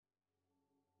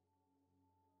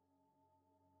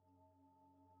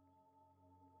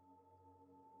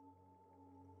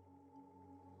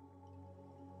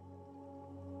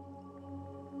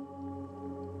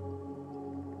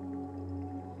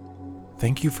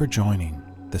Thank you for joining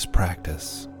this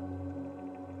practice.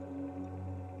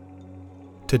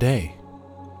 Today,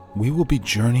 we will be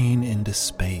journeying into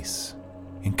space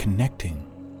and connecting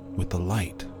with the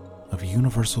light of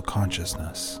universal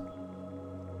consciousness,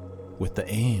 with the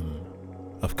aim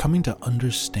of coming to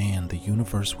understand the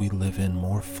universe we live in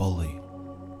more fully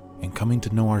and coming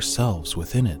to know ourselves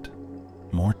within it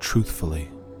more truthfully.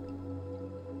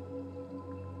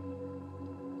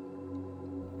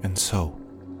 And so,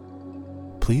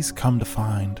 please come to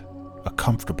find a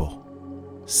comfortable,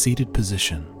 seated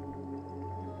position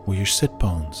where your sit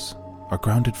bones are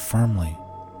grounded firmly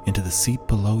into the seat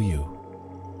below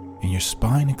you and your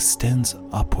spine extends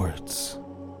upwards.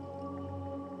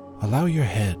 Allow your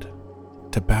head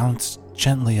to balance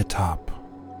gently atop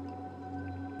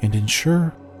and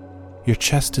ensure your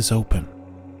chest is open,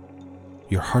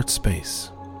 your heart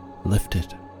space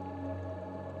lifted.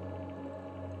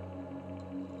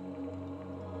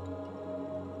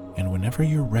 And whenever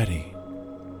you're ready,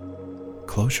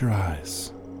 close your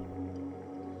eyes.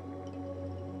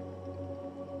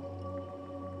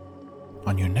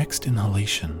 On your next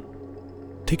inhalation,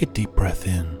 take a deep breath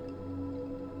in,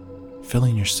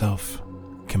 filling yourself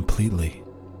completely,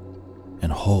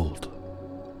 and hold.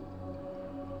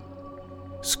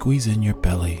 Squeeze in your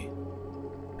belly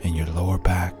and your lower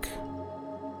back.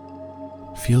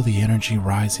 Feel the energy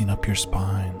rising up your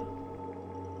spine.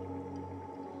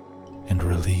 And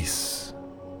release.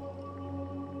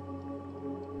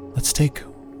 Let's take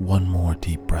one more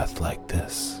deep breath like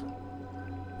this.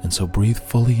 And so breathe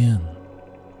fully in,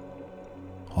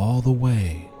 all the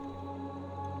way.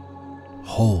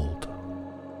 Hold.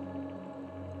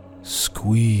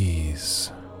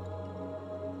 Squeeze.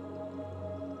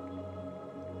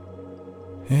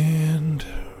 And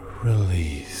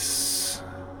release.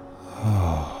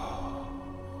 Oh.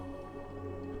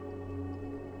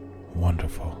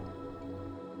 Wonderful.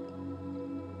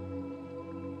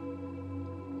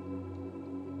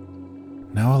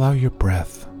 Now allow your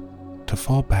breath to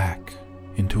fall back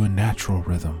into a natural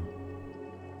rhythm.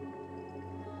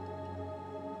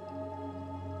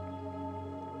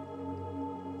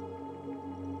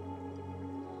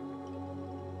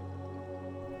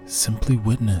 Simply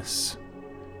witness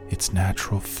its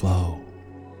natural flow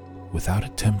without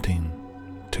attempting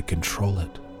to control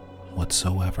it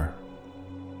whatsoever.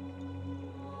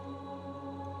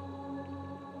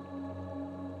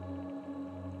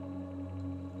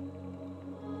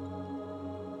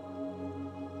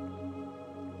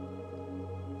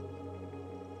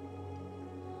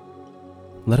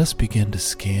 Let us begin to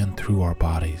scan through our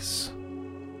bodies,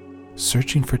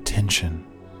 searching for tension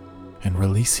and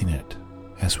releasing it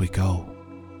as we go.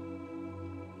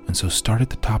 And so start at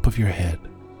the top of your head.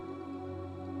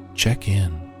 Check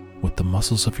in with the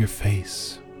muscles of your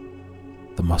face,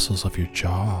 the muscles of your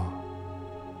jaw,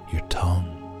 your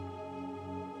tongue,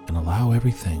 and allow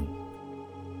everything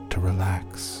to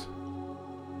relax.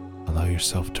 Allow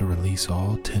yourself to release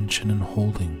all tension and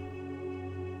holding.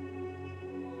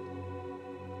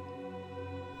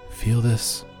 Feel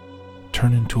this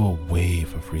turn into a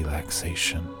wave of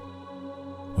relaxation,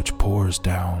 which pours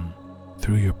down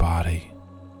through your body.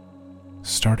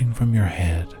 Starting from your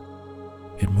head,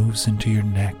 it moves into your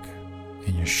neck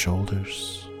and your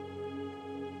shoulders.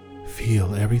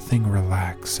 Feel everything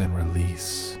relax and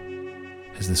release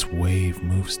as this wave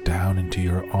moves down into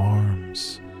your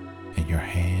arms and your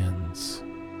hands.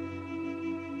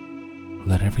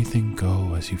 Let everything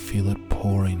go as you feel it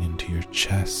pouring into your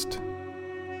chest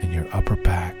and your upper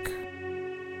back.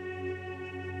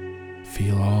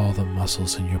 Feel all the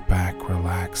muscles in your back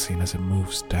relaxing as it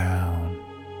moves down,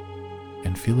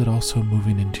 and feel it also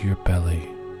moving into your belly.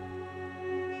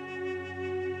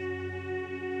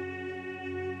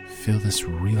 Feel this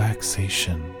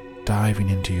relaxation diving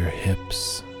into your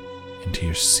hips, into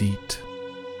your seat,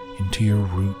 into your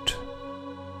root.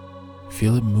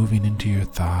 Feel it moving into your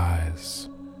thighs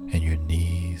and your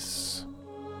knees.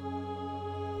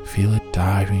 Feel it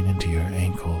diving into your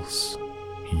ankles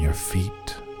and your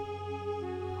feet,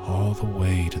 all the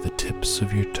way to the tips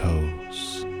of your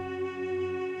toes.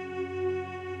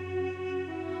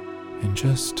 And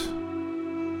just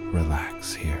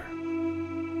relax here.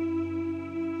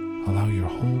 Allow your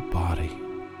whole body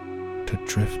to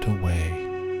drift away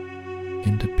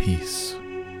into peace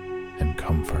and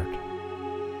comfort.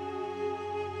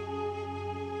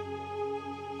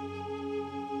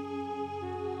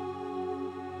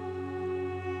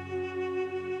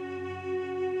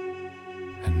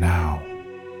 And now,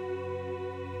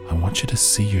 I want you to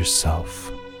see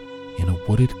yourself in a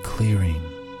wooded clearing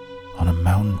on a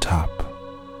mountaintop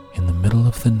in the middle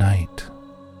of the night.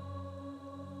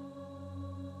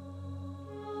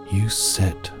 you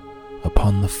sit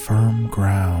upon the firm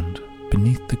ground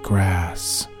beneath the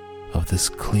grass of this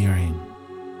clearing.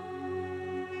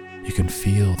 You can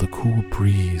feel the cool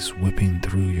breeze whipping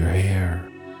through your hair.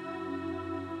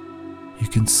 You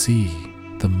can see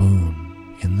the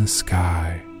moon in the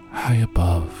sky high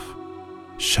above,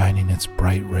 shining its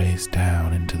bright rays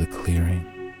down into the clearing.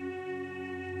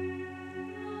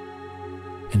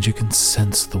 And you can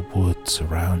sense the woods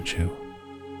around you.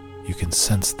 You can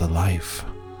sense the life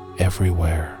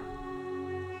everywhere.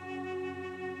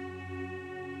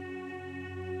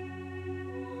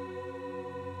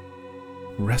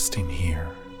 Resting here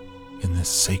in this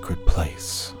sacred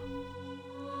place,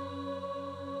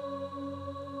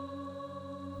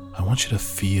 I want you to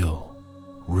feel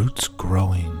roots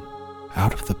growing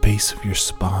out of the base of your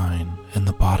spine and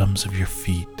the bottoms of your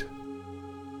feet.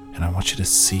 And I want you to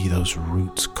see those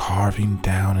roots carving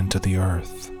down into the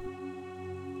earth,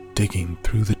 digging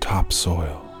through the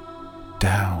topsoil,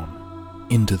 down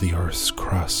into the earth's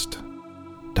crust,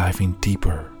 diving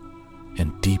deeper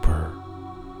and deeper,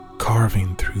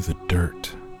 carving through the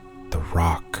dirt, the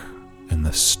rock, and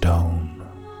the stone.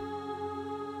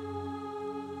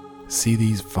 See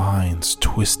these vines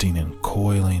twisting and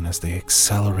coiling as they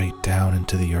accelerate down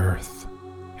into the earth,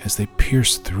 as they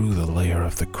pierce through the layer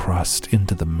of the crust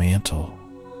into the mantle,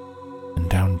 and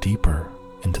down deeper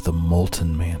into the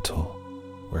molten mantle,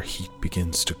 where heat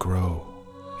begins to grow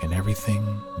and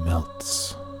everything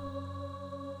melts.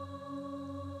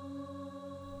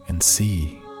 And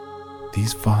see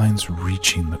these vines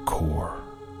reaching the core,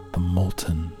 the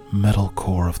molten metal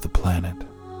core of the planet.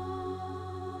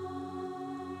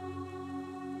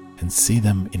 And see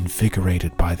them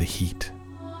invigorated by the heat.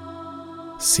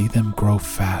 See them grow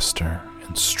faster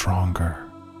and stronger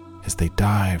as they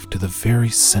dive to the very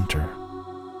center,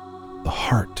 the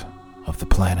heart of the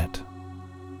planet.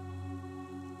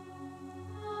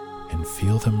 And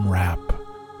feel them wrap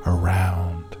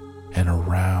around and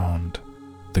around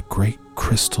the great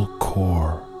crystal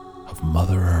core of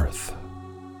Mother Earth.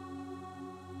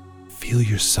 Feel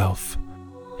yourself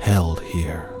held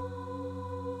here.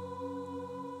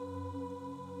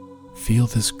 Feel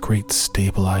this great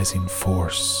stabilizing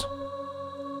force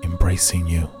embracing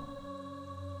you.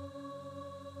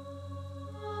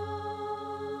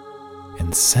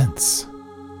 And sense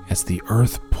as the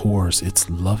earth pours its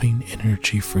loving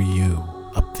energy for you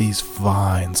up these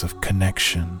vines of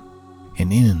connection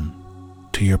and in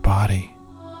to your body.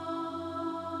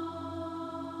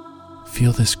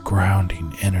 Feel this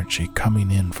grounding energy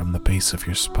coming in from the base of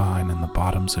your spine and the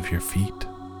bottoms of your feet.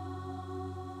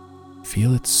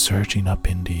 Feel it surging up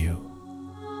into you,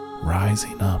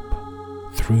 rising up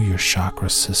through your chakra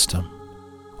system,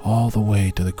 all the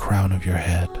way to the crown of your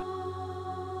head.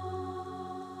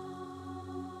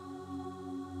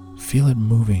 Feel it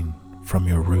moving from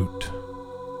your root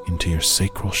into your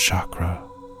sacral chakra,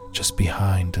 just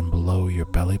behind and below your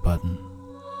belly button.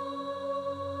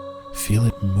 Feel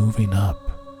it moving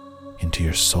up into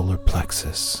your solar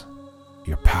plexus,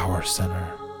 your power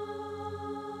center.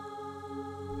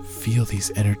 Feel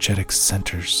these energetic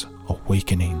centers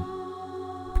awakening,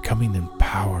 becoming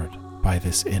empowered by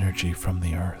this energy from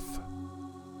the earth.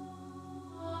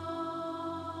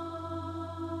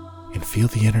 And feel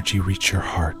the energy reach your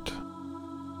heart.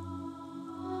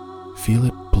 Feel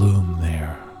it bloom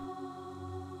there.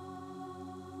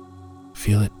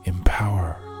 Feel it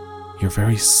empower your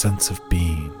very sense of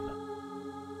being.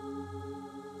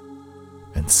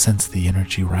 And sense the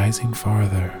energy rising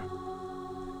farther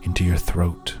into your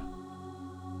throat,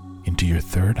 into your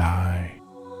third eye,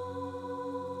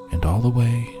 and all the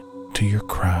way to your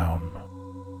crown.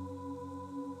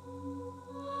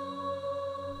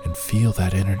 And feel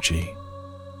that energy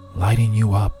lighting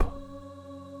you up.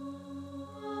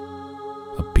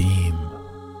 A beam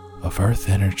of earth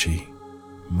energy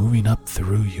moving up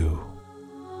through you,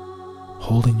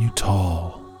 holding you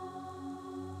tall.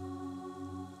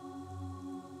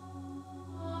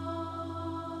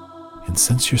 And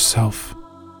sense yourself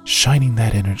shining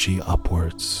that energy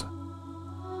upwards,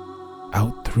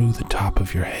 out through the top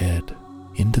of your head,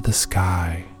 into the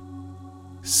sky.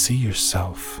 See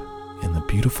yourself in the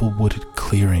beautiful wooded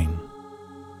clearing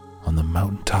on the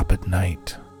mountaintop at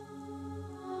night,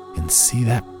 and see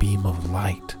that beam of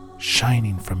light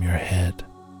shining from your head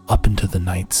up into the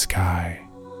night sky.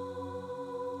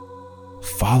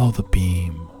 Follow the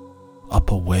beam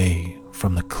up away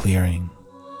from the clearing,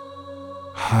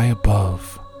 high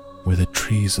above where the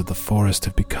trees of the forest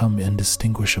have become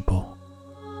indistinguishable,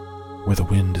 where the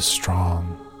wind is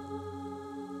strong,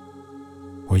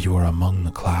 where you are among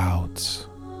the clouds.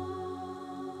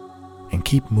 And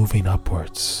keep moving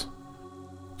upwards,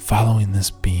 following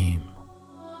this beam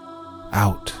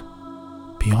out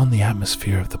beyond the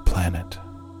atmosphere of the planet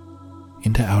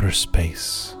into outer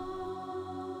space,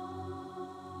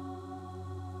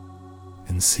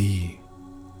 and see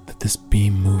that this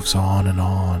beam moves on and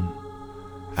on,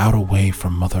 out away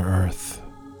from Mother Earth.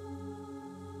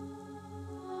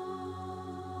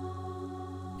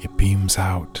 It beams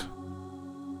out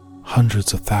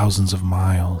hundreds of thousands of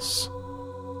miles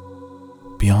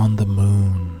beyond the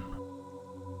moon,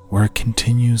 where it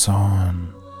continues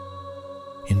on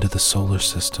into the solar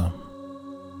system.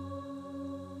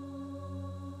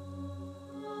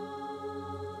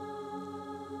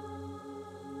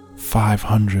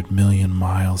 $500 million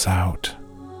miles out,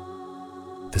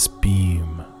 this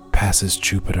beam passes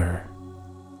Jupiter.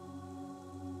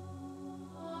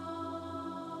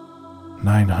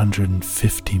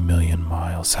 950 million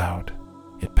miles out,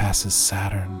 it passes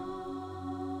Saturn.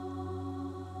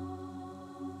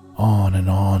 On and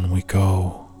on we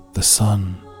go, the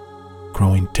sun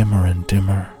growing dimmer and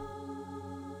dimmer.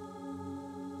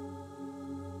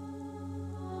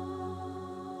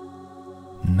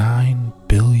 $9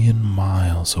 billion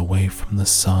miles away from the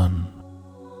sun,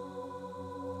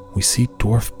 we see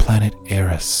dwarf planet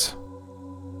Eris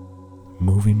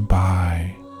moving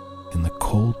by in the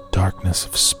cold darkness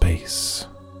of space.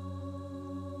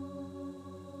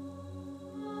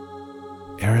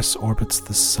 Eris orbits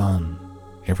the sun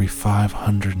every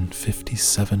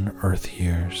 557 Earth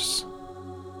years.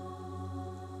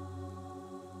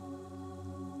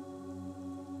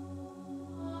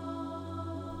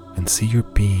 And see your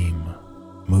beam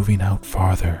moving out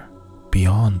farther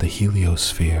beyond the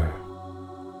heliosphere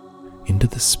into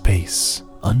the space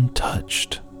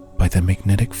untouched by the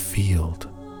magnetic field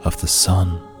of the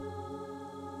sun.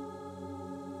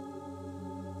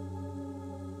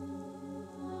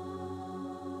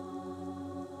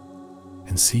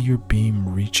 And see your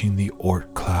beam reaching the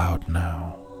Oort cloud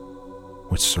now,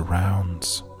 which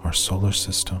surrounds our solar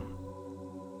system.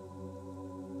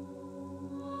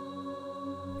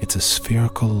 It's a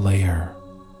spherical layer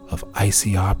of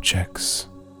icy objects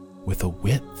with a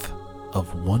width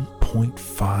of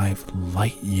 1.5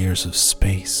 light years of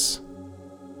space.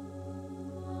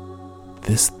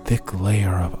 This thick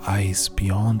layer of ice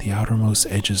beyond the outermost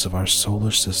edges of our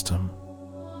solar system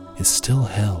is still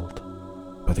held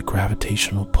by the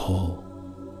gravitational pull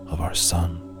of our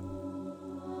sun.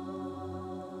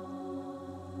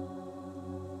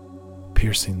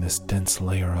 Piercing this dense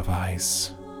layer of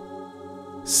ice,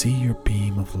 see your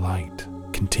beam of light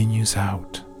continues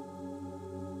out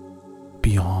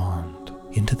beyond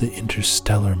into the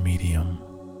interstellar medium,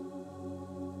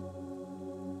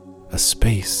 a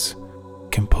space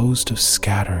composed of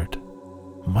scattered,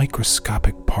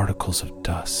 microscopic particles of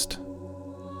dust,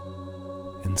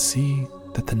 and see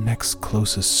that the next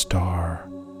closest star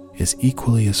is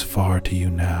equally as far to you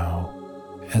now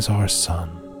as our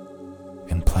sun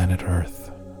and planet Earth.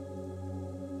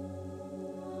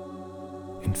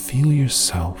 And feel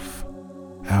yourself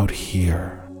out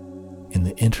here in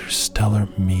the interstellar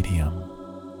medium,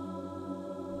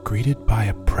 greeted by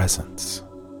a presence.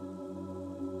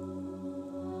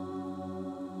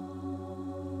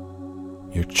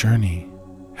 Your journey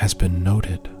has been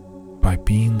noted by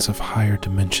beings of higher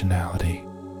dimensionality.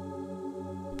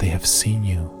 They have seen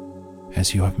you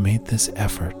as you have made this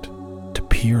effort to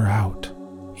peer out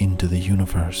into the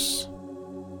universe.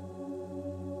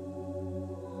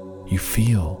 You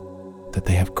feel that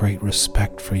they have great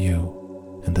respect for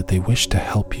you and that they wish to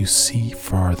help you see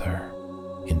farther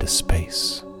into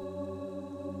space.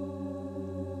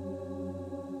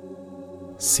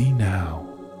 See now,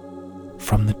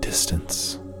 from the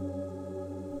distance,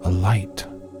 a light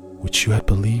which you had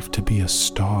believed to be a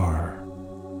star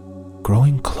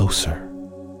growing closer.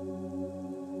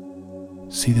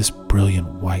 See this brilliant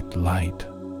white light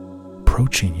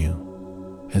approaching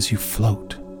you as you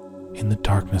float in the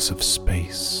darkness of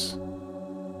space,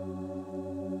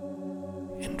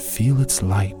 and feel its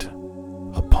light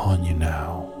upon you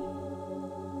now.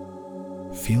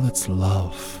 Feel its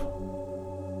love,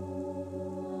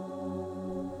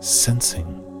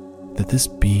 sensing that this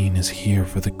being is here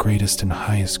for the greatest and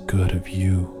highest good of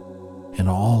you and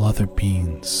all other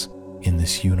beings in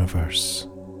this universe.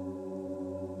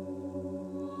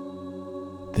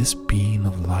 This being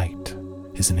of light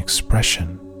is an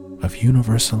expression of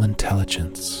universal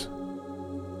intelligence.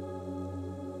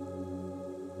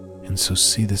 And so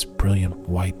see this brilliant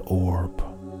white orb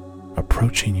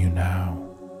approaching you now,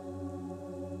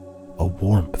 a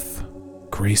warmth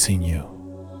gracing you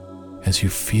as you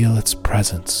feel its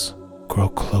presence grow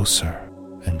closer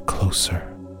and closer.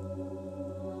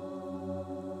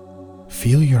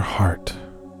 Feel your heart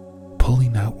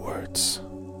pulling outwards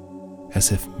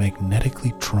as if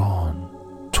magnetically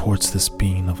drawn towards this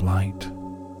being of light.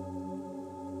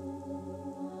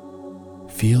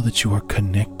 Feel that you are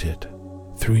connected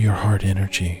through your heart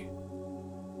energy,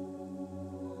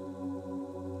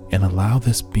 and allow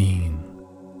this being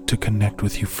to connect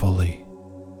with you fully.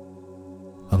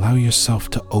 Allow yourself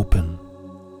to open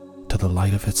to the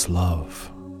light of its love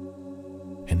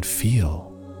and feel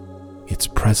its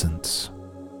presence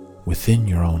within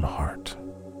your own heart.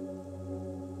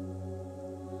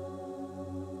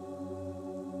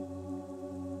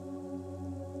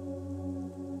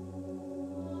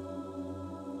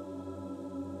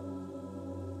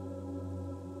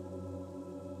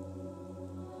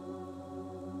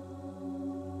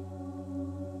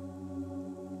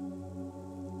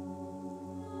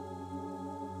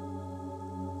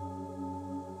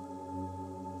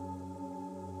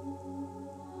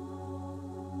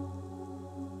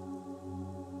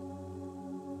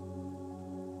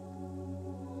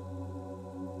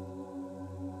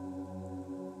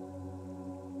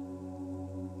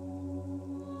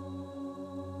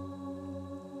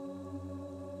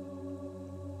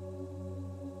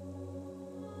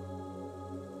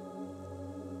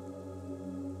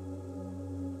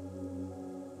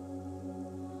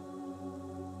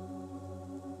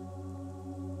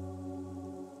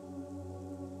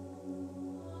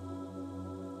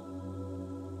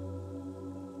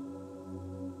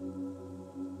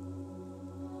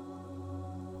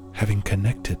 Having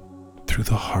connected through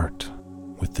the heart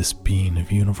with this being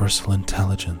of universal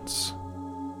intelligence,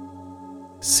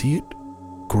 see it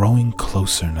growing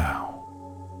closer now.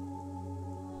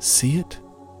 See it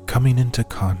coming into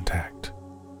contact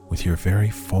with your very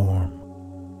form,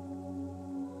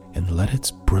 and let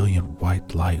its brilliant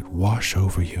white light wash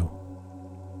over you.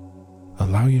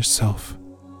 Allow yourself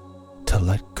to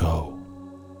let go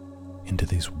into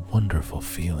these wonderful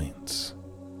feelings.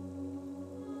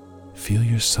 Feel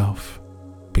yourself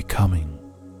becoming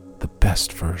the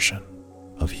best version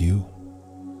of you.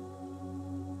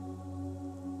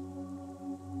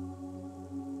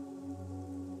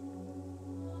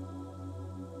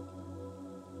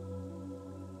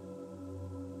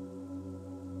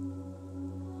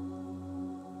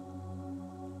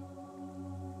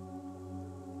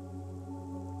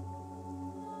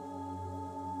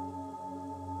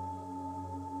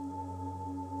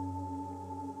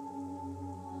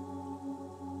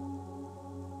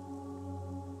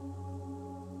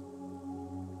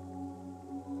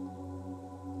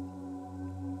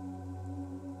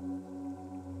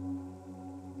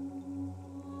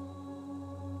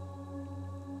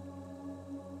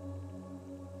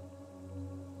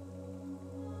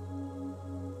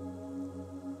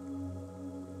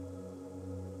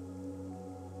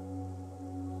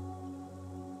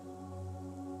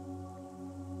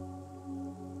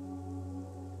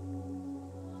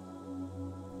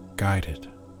 Guided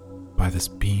by this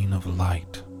being of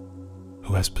light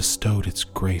who has bestowed its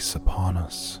grace upon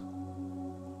us,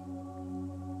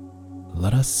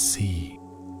 let us see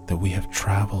that we have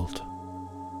traveled,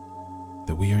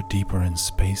 that we are deeper in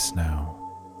space now,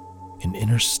 in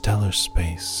interstellar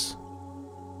space.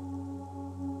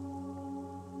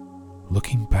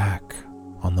 Looking back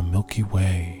on the Milky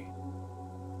Way,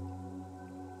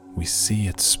 we see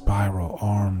its spiral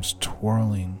arms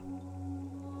twirling,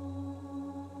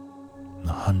 and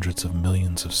the hundreds of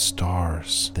millions of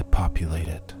stars that populate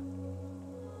it.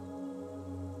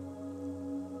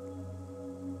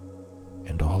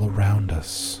 And all around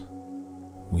us,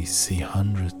 we see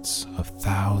hundreds of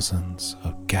thousands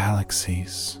of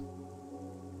galaxies,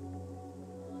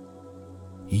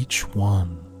 each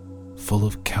one full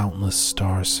of countless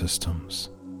star systems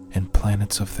and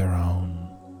planets of their own.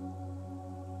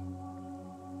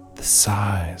 The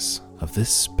size of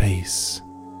this space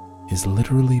is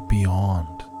literally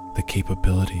beyond the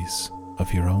capabilities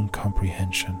of your own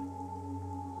comprehension.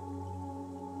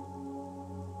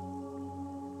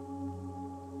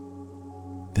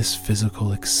 This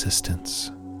physical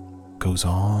existence goes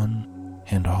on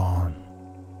and on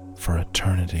for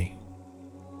eternity.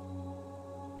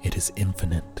 It is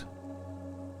infinite.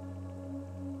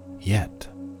 Yet,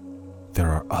 there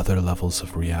are other levels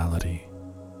of reality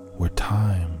where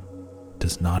time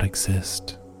does not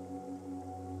exist.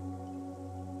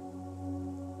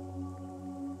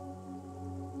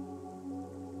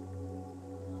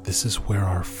 This is where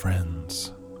our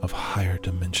friends of higher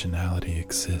dimensionality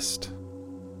exist.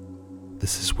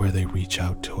 This is where they reach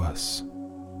out to us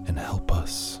and help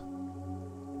us,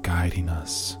 guiding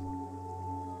us.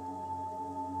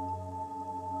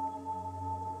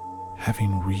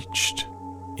 Having reached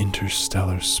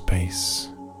interstellar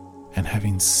space and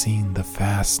having seen the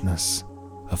vastness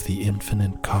of the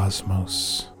infinite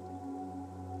cosmos.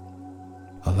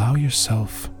 Allow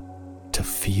yourself to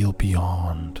feel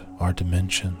beyond our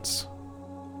dimensions.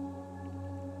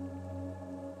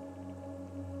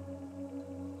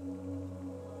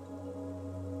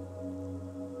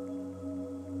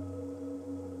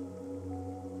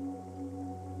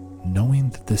 Knowing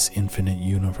that this infinite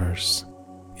universe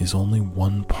is only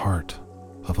one part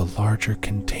of a larger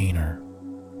container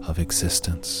of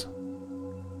existence.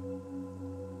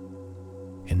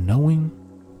 And knowing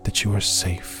that you are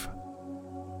safe,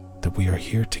 that we are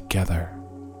here together,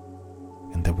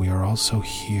 and that we are also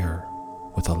here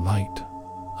with a light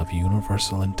of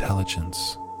universal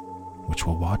intelligence which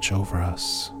will watch over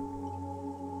us.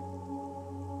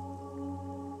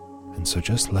 And so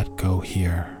just let go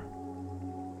here,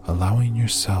 allowing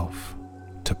yourself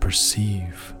to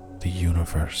perceive the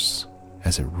universe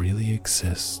as it really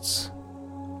exists,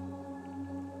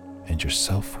 and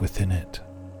yourself within it,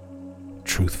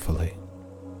 truthfully.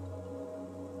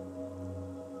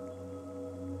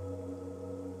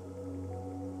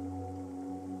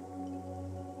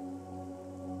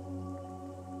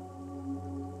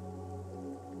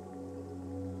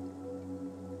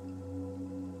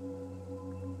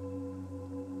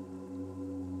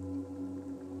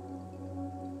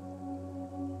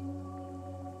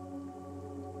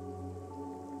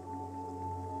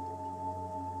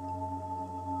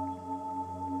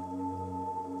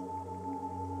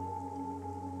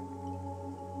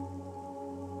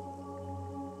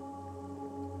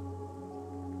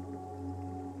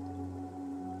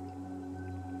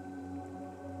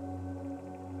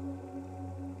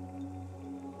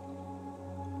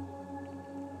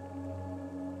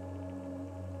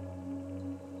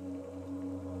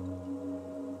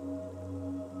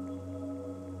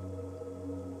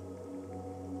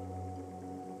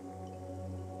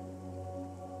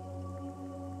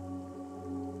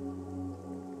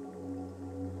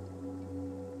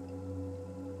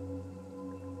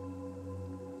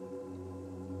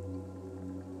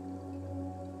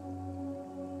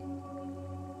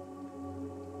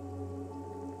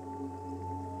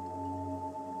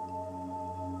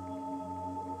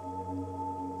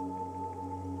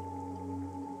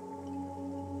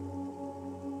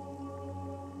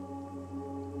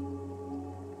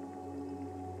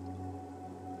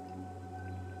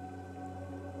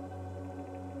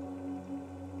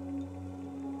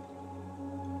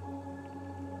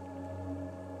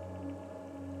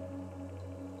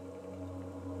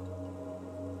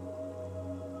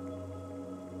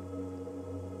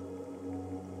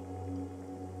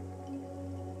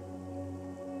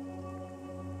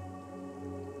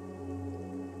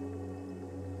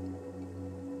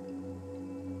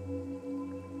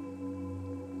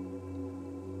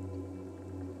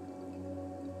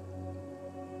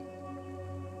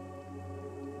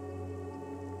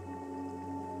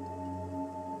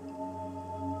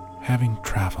 Having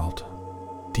traveled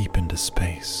deep into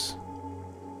space,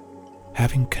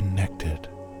 having connected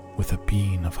with a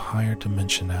being of higher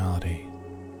dimensionality,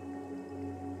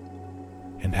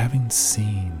 and having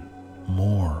seen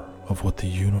more of what the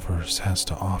universe has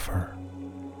to offer,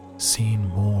 seen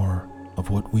more of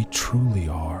what we truly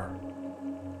are,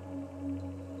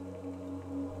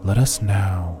 let us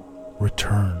now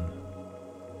return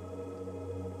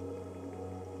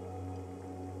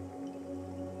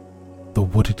the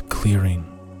wooded clearing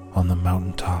on the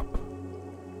mountaintop.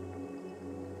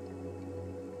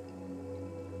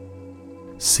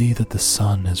 See that the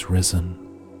sun has risen.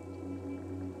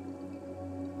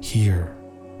 Hear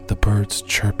the birds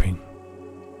chirping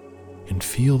and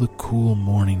feel the cool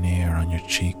morning air on your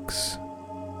cheeks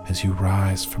as you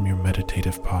rise from your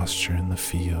meditative posture in the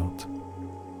field.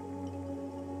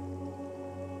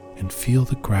 And feel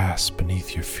the grass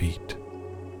beneath your feet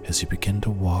as you begin to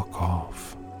walk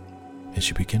off, as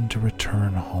you begin to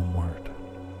return homeward.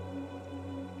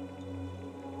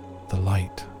 The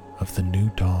light of the new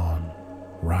dawn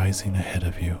rising ahead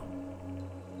of you.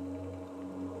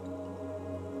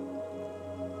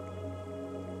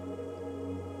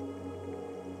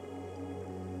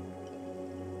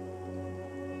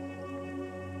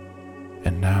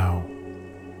 And now,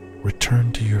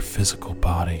 return to your physical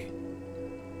body,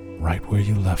 right where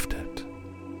you left it.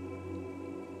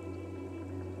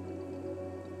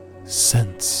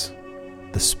 Sense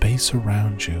the space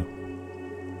around you.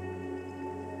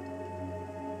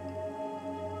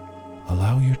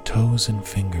 Allow your toes and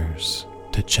fingers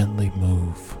to gently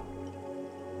move.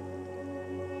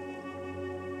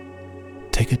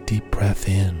 Take a deep breath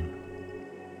in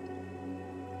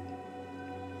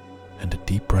and a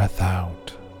deep breath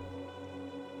out.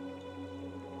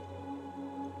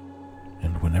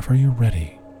 And whenever you're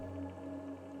ready,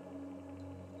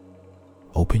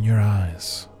 open your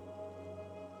eyes.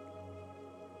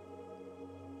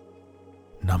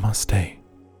 Namaste.